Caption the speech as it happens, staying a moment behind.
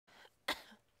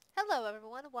Hello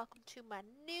everyone and welcome to my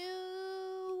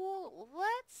new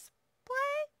Let's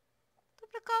Play? What am I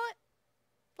gonna call it?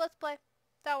 Let's Play.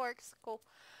 That works. Cool.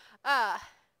 Uh,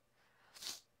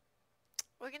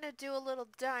 we're gonna do a little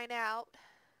Dine Out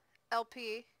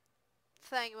LP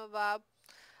thingamabob.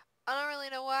 I don't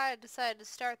really know why I decided to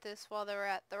start this while they were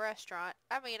at the restaurant.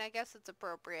 I mean, I guess it's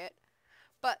appropriate.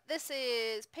 But this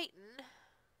is Peyton.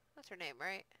 That's her name,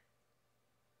 right?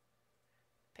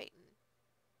 Peyton.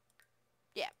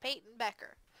 Yeah, Peyton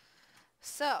Becker.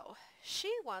 So,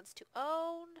 she wants to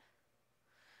own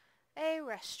a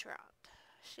restaurant.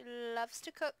 She loves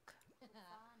to cook.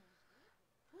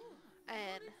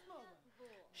 And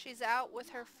she's out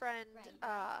with her friend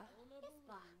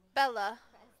Bella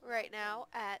right now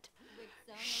at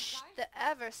the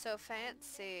ever so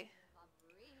fancy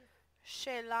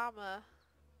Chez Lama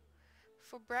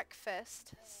for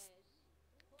breakfast.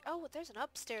 Oh, there's an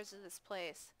upstairs in this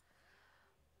place.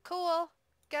 Cool.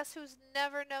 Guess who's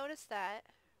never noticed that?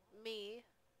 Me.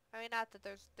 I mean, not that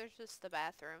there's just the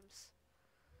bathrooms.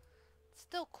 It's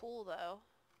still cool though.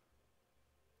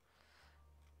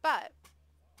 But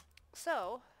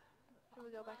so, do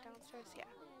we go back downstairs? Yeah.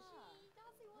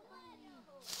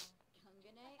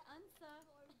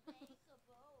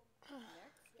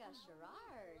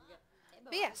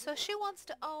 But yeah, so she wants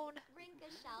to own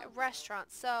a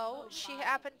restaurant. So she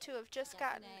happened to have just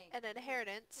gotten an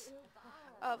inheritance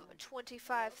of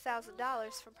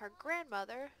 $25,000 from her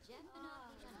grandmother.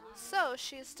 So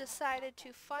she's decided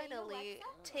to finally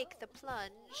take the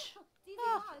plunge.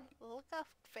 Oh, look how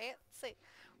fancy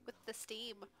with the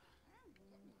steam.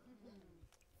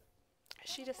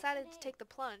 She decided to take the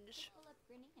plunge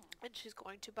and she's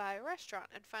going to buy a restaurant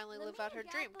and finally live out her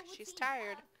dream because she's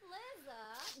tired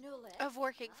of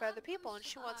working for other people and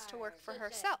she wants to work for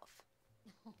herself.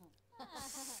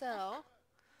 So,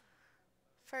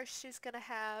 first she's going to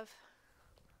have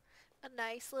a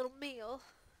nice little meal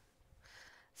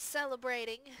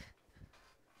celebrating.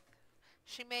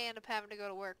 She may end up having to go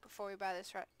to work before we buy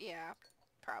this yeah,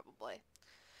 probably.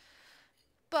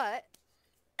 But,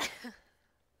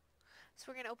 so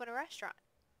we're going to open a restaurant.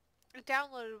 I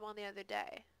downloaded one the other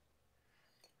day.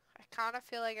 I kind of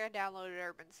feel like I downloaded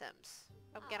Urban Sims.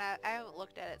 I haven't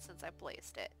looked at it since I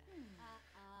placed it.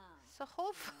 So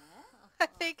hopefully, I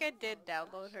think I did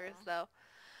download hers though.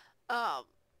 But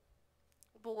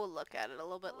we'll look at it a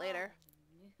little bit later.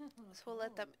 So we'll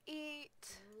let them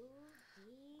eat.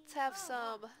 Let's have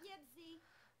some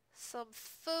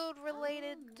food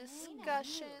related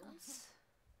discussions.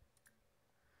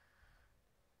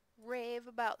 Rave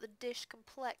about the dish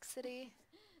complexity.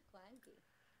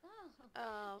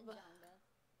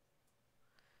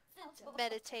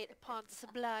 Meditate upon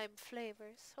sublime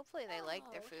flavors. Hopefully they like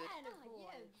their food. I don't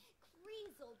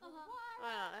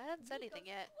know, I haven't said anything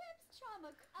yet.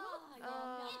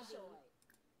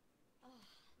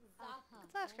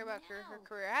 Let's ask her about her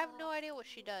career. I have no idea what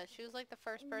she does. She was like the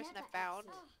first person I found.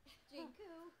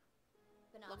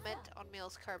 Lament on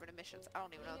meals carbon emissions. I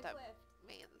don't even know what that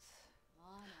means.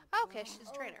 Okay, she's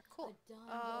a trainer. Cool.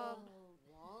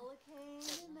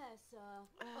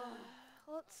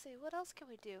 Let's see. What else can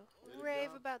we do?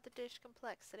 Rave about the dish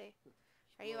complexity.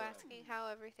 Are you asking how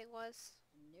everything was?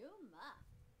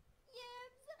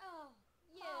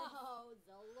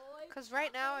 Because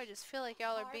right now I just feel like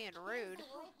y'all are being rude.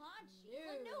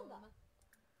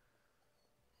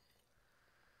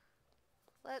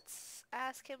 Let's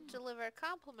ask him to deliver a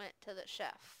compliment to the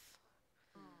chef.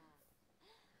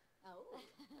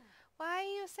 Why are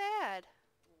you sad?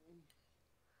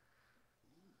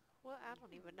 Well, I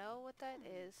don't even know what that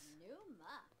is.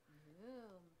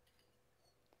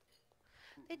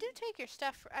 They do take your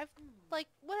stuff. Like,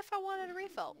 what if I wanted a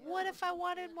refill? What if I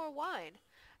wanted more wine?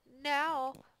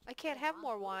 Now, I can't have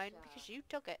more wine because you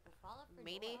took it.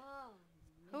 Meanie.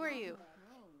 Who are you?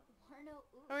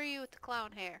 Who are you with the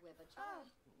clown hair?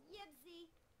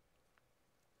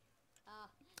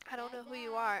 I don't know who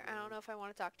you are. I don't know if I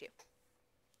want to talk to you.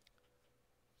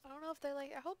 I don't know if they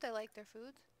like... I hope they like their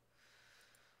foods.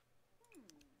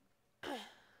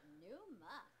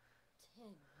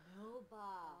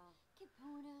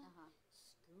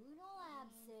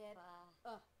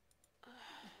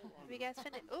 Have you guys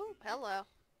finished? Ooh, hello.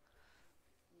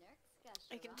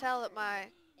 I can tell that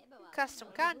my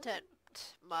custom content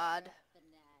mod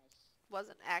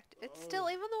wasn't it's still,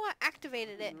 even though I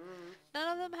activated it,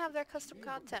 none of them have their custom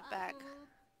content back.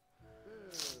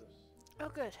 Oh,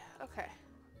 good. Okay.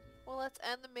 Well, let's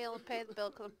end the meal and pay the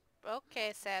bill.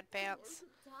 Okay, sad pants.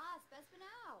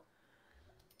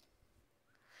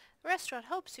 The restaurant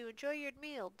hopes you enjoyed your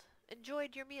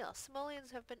meal.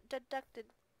 Simoleons have been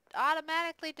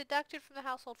automatically deducted from the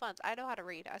household funds. I know how to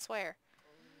read, I swear.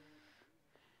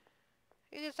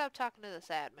 You can stop talking to the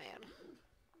sad man.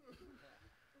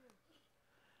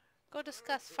 Go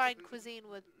discuss fine cuisine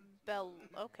with Belle.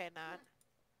 Okay, not.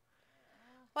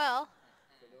 Well,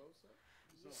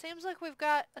 seems like we've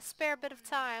got a spare bit of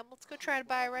time. Let's go try to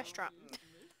buy a restaurant.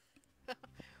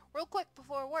 Real quick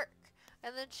before work.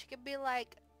 And then she can be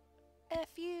like, F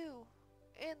you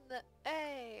in the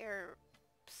A or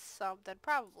something.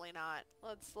 Probably not.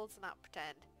 Let's not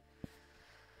pretend.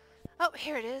 Oh,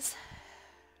 here it is.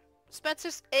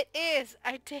 Spencer's. It is.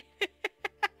 I did.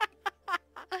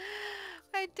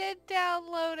 I did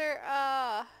download her.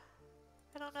 I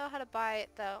don't know how to buy it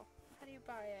though. How do you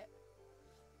buy it?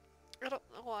 I don't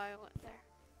know why I went there.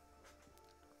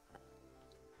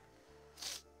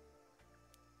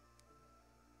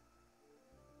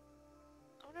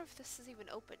 I wonder if this is even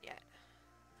open yet.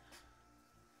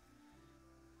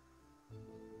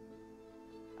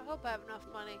 I hope I have enough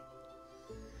money.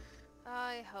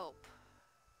 I hope.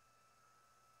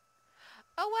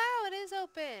 Oh wow, it is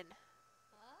open!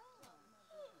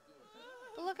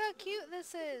 But look how cute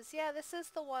this is! Yeah, this is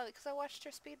the one, because I watched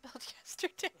her speed build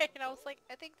yesterday, and I was like,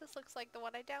 I think this looks like the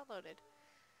one I downloaded.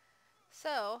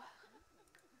 So,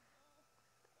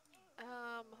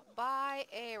 buy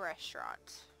a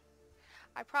restaurant.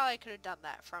 I probably could have done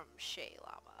that from Shea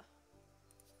Llama.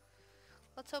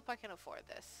 Let's hope I can afford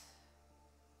this.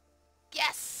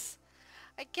 Yes!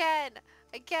 I can!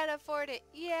 I can afford it!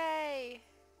 Yay!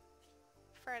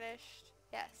 Furnished.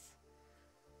 Yes.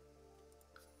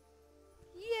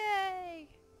 Yay!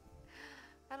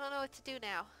 I don't know what to do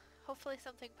now. Hopefully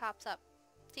something pops up.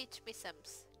 Teach me,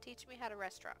 Sims. Teach me how to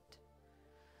restaurant.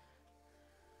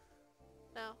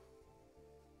 No.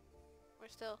 We're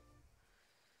still...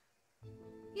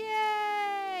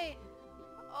 Yay!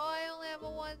 Oh, I only have a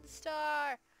 1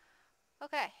 star.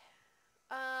 Okay.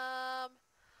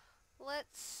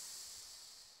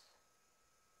 Let's...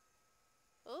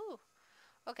 Ooh.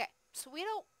 Okay. So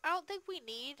I don't think we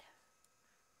need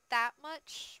that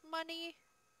much money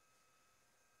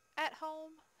at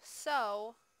home.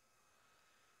 So,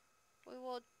 we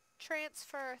will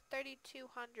transfer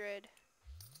 3,200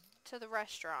 to the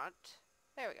restaurant.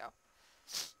 There we go.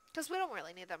 Because we don't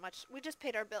really need that much. We just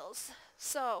paid our bills.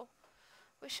 So,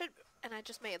 we should... And I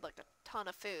just made like a ton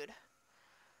of food.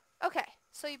 Okay,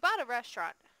 so you bought a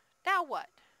restaurant. Now what?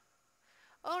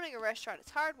 Owning a restaurant is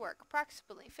hard work.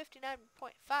 Approximately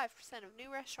 59.5% of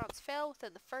new restaurants fail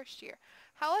within the first year.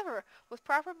 However, with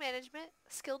proper management,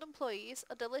 skilled employees,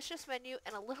 a delicious menu,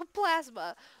 and a little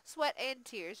plasma, sweat, and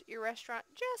tears, your restaurant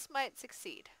just might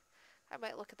succeed. I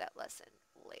might look at that lesson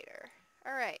later.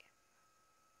 Alright.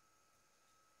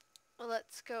 Well,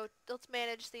 let's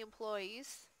manage the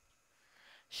employees.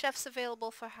 Chefs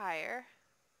available for hire.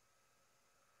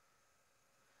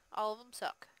 All of them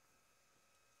suck.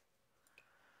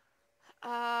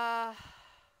 I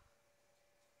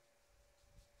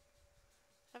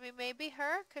mean, maybe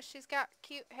her, because she's got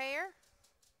cute hair.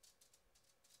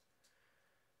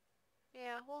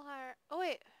 Yeah, we'll hire... Oh,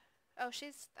 wait. Oh,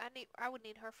 I would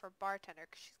need her for bartender,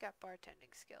 because she's got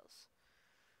bartending skills.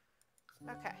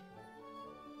 Okay.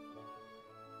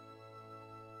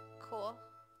 Cool.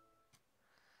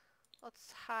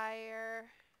 Let's hire...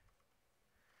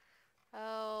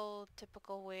 Oh,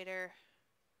 typical waiter.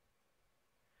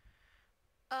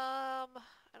 I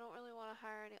don't really want to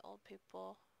hire any old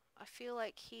people. I feel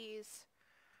like he's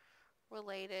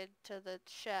related to the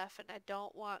chef, and I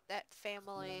don't want that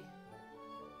family.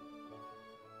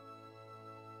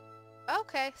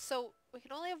 Okay, so we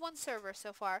can only have 1 server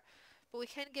so far, but we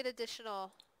can get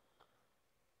additional.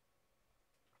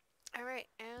 Alright,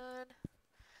 and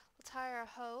let's hire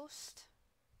a host.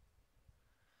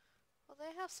 Well,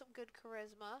 they have some good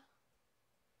charisma.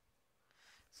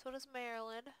 So does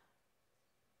Maryland.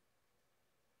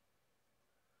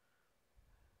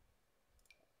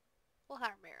 We'll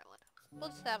hire Maryland. We'll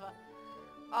just have a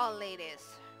all ladies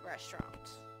restaurant,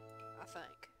 I think.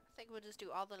 I think we'll just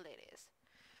do all the ladies.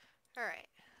 Alright,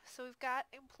 so we've got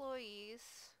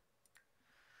employees.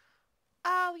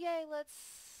 Oh, yay, let's...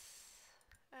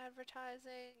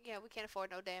 Advertising. Yeah, we can't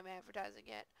afford no damn advertising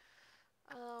yet.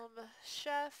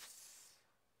 Chefs.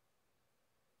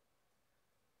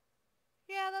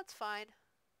 Yeah, that's fine.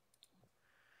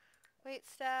 Wait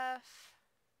staff.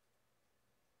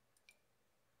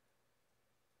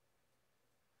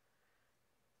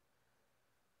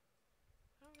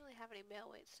 I don't really have any male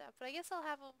wait staff, but I guess I'll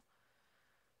have them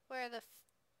wear the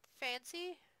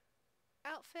fancy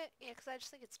outfit. Yeah, because I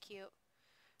just think it's cute.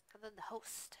 And then the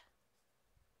host.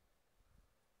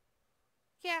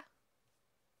 Yeah.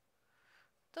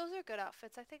 Those are good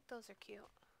outfits. I think those are cute.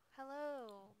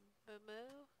 Hello, Moo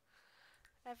Moo.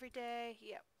 Every day.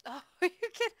 Yep. Oh, you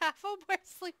can have them wear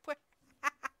sleepwear.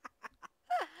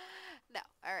 No.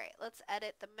 Alright, let's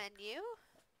edit the menu.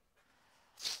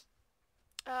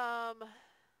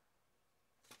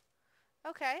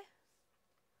 Okay.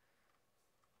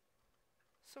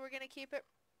 So we're gonna keep it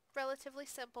relatively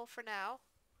simple for now.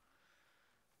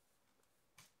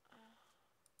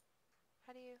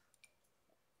 How do you...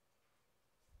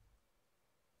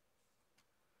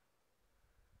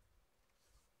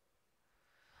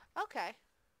 Okay.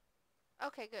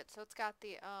 Okay, good. So it's got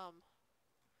the,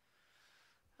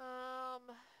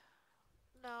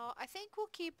 no, I think we'll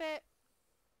keep it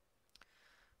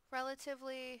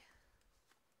relatively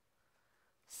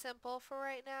simple for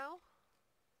right now.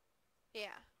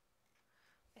 Yeah,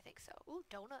 I think so. Ooh,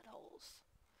 donut holes.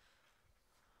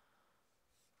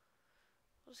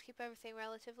 We'll just keep everything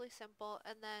relatively simple,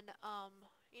 and then,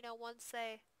 you know, once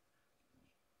they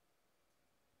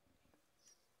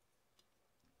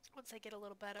get a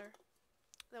little better,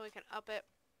 then we can up it.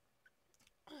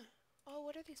 Oh,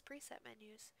 what are these preset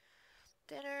menus?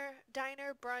 Dinner,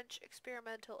 diner, brunch,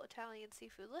 experimental, Italian,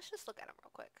 seafood. Let's just look at them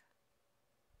real quick.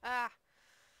 Ah,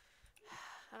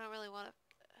 I don't really want to...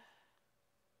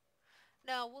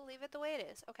 No, we'll leave it the way it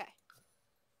is. Okay.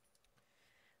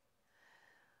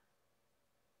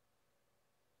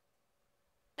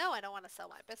 No, I don't want to sell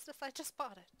my business. I just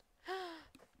bought it.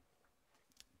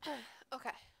 Okay.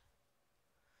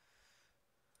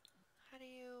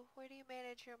 Where do you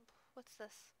manage your... What's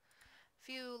this?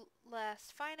 View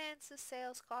less finances,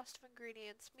 sales, cost of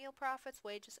ingredients, meal profits,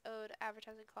 wages owed,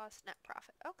 advertising costs, net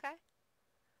profit. Okay.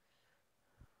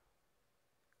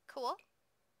 Cool.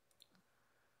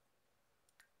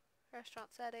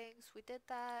 Restaurant settings, we did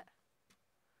that.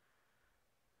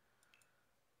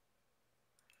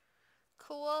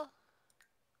 Cool.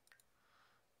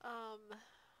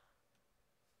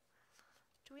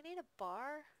 Do we need a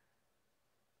bar?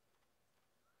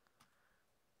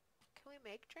 Can we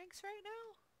make drinks right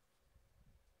now?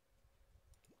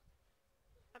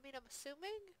 I mean, I'm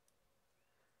assuming.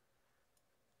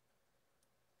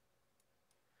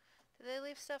 Did they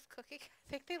leave stuff cooking? I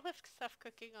think they left stuff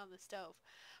cooking on the stove.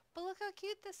 But look how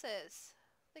cute this is.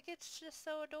 Like, it's just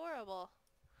so adorable.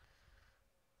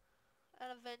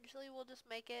 And eventually we'll just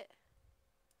make it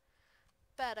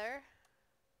better.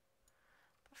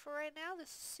 But for right now, this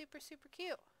is super, super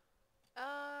cute.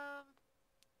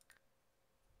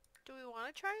 Do we want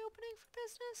to try opening for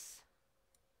business?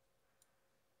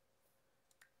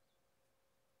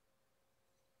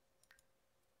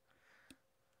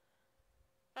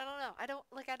 I don't know.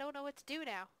 I don't know what to do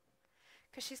now.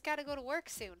 Because she's got to go to work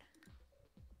soon.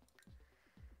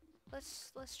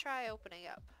 Let's try opening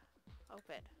up.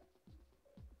 Open.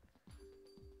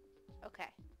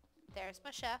 Okay. There's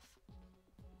my chef.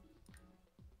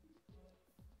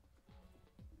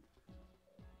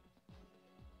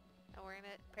 And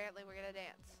apparently we're gonna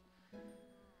dance.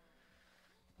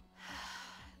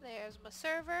 There's my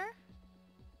server.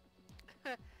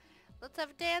 Let's have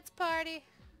a dance party.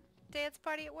 Dance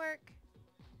party at work.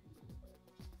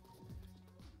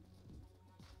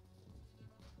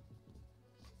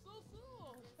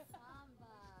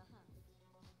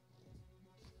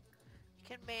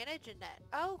 You can manage a net.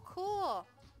 Oh, cool.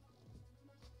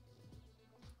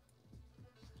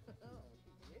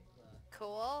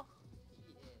 Cool.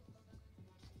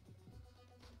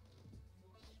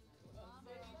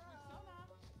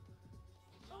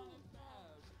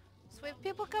 So we have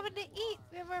people coming to eat.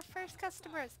 We have our first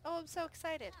customers. Oh, I'm so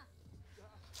excited.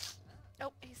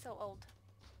 Oh, he's so old.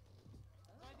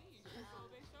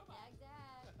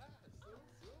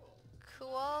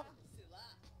 Cool.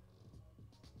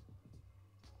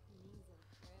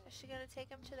 Is she gonna take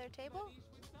him to their table?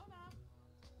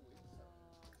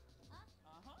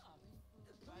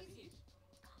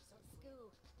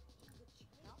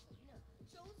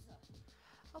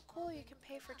 Oh, cool. You can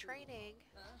pay for training.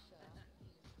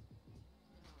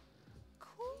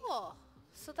 Cool.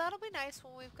 So that'll be nice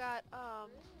when we've got,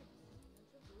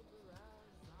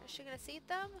 is she gonna seat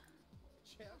them?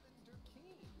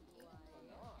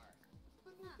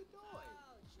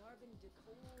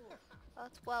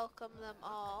 Let's welcome them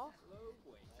all.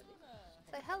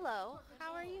 Say hello.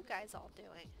 How are you guys all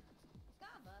doing?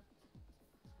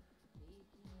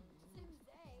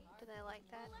 Do they like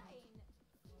that?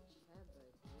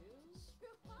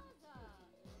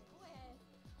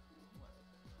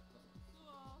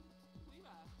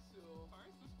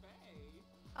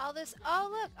 Oh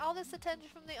look, all this attention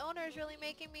from the owner is really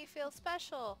making me feel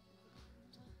special.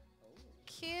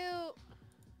 Cute.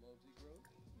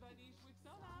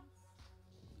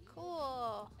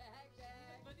 Cool.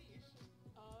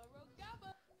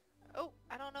 Oh,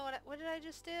 I don't know what did I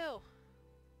just do?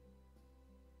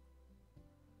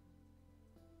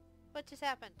 What just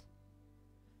happened?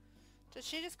 Did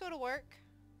she just go to work?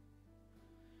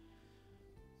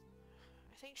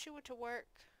 I think she went to work.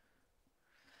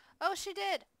 Oh, she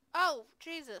did! Oh,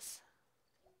 Jesus.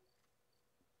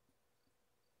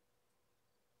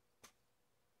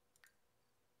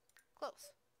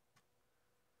 Close.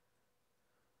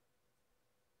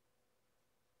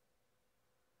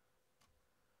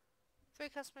 Three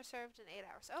customers served in 8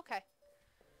 hours. Okay.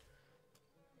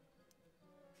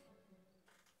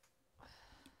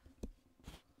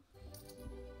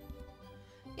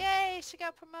 Yay! She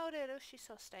got promoted! Oh, she's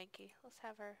so stanky. Let's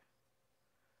have her...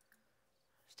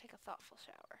 Let's take a thoughtful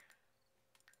shower.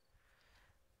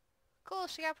 Cool,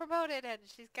 she got promoted and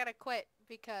she's gotta quit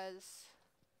because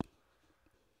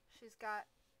she's got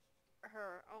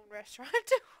her own restaurant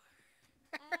to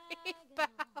worry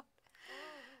about.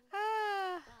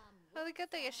 Well, the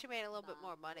good thing is she made a little bit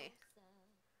more money.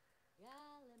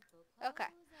 Okay.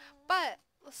 But,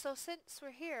 so since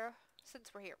we're here,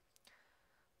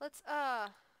 let's, I'll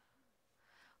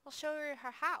show her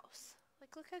her house.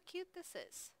 Like, look how cute this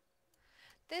is.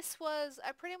 This was,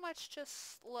 I pretty much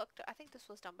just looked, I think this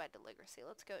was done by Deligracy.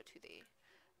 Let's go to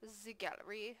the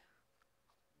gallery.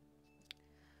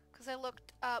 Because I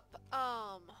looked up,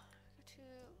 no.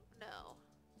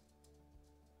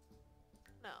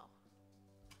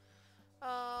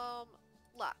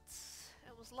 Lots.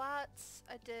 It was lots.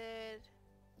 I did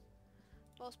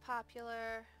most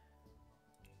popular.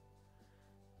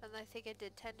 And I think I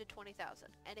did 10 to 20,000.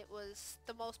 And it was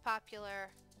the most popular.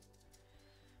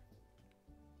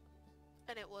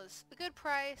 And it was a good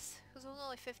price. Because it was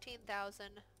only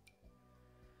 15,000.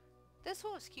 This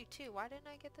one was cute too. Why didn't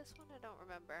I get this one? I don't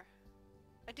remember.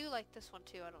 I do like this one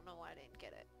too. I don't know why I didn't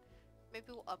get it. Maybe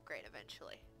we'll upgrade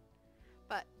eventually.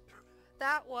 But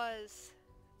that was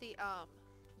the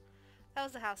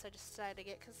house I just decided to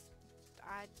get because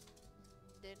I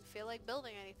didn't feel like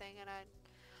building anything and I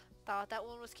thought that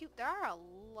one was cute. There are a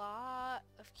lot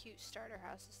of cute starter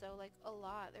houses though, like a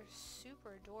lot. They're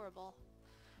super adorable.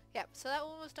 Yep, so that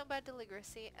one was done by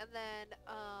Deligracy, and then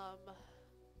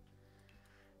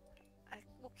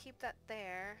we'll keep that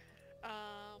there.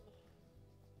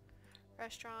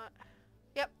 Restaurant.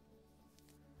 Yep.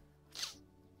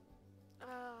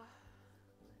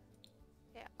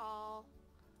 Yeah, all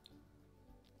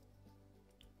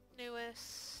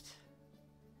newest.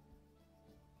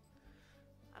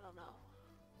 I don't know.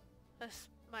 This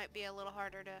might be a little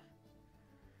harder to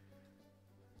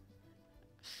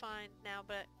find now,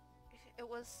 but it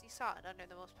was, you saw it under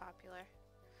the most popular.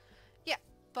 Yeah,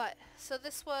 but, so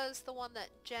this was the one that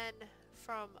Jen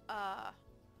from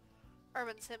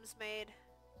Urban Sims made.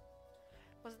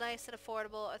 It was nice and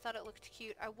affordable. I thought it looked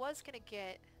cute. I was gonna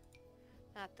get,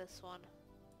 not this one.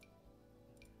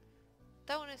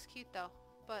 That one is cute though,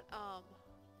 but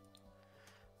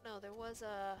no, there was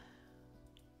a,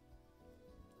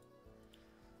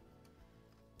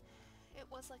 it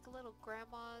was like a little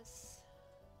grandma's.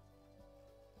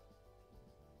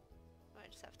 I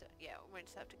just have to, yeah, we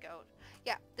just have to go.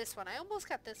 Yeah, this one. I almost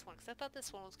got this one because I thought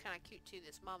this one was kind of cute too,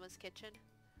 this Mama's Kitchen.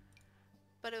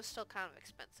 But it was still kind of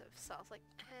expensive, so I was like,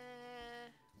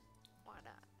 why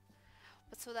not?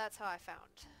 But so that's how I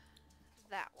found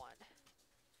that one.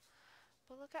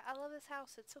 But look at, I love this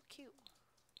house. It's so cute.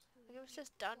 Like, it was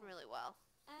just done really well.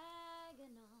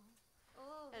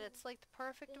 And it's like the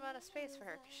perfect amount of space for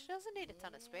her, because she doesn't need a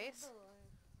ton of space.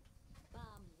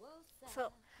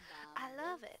 So, I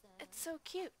love it. It's so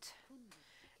cute.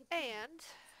 And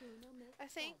I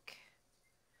think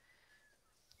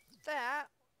that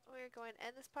we're going to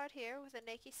end this part here with a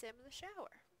naked sim in the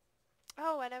shower.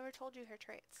 Oh, I never told you her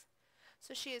traits.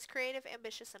 So she is creative,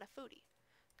 ambitious, and a foodie.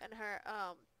 And her,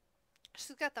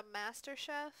 she's got the Master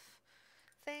Chef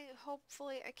thing.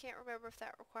 Hopefully, I can't remember if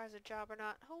that requires a job or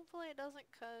not. Hopefully it doesn't,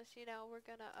 because, you know, we're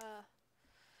gonna,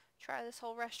 try this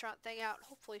whole restaurant thing out.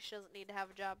 Hopefully she doesn't need to have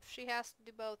a job. If she has to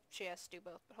do both, she has to do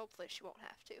both. But hopefully she won't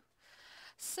have to.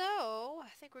 So, I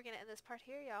think we're going to end this part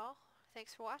here, y'all.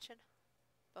 Thanks for watching.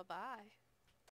 Bye-bye.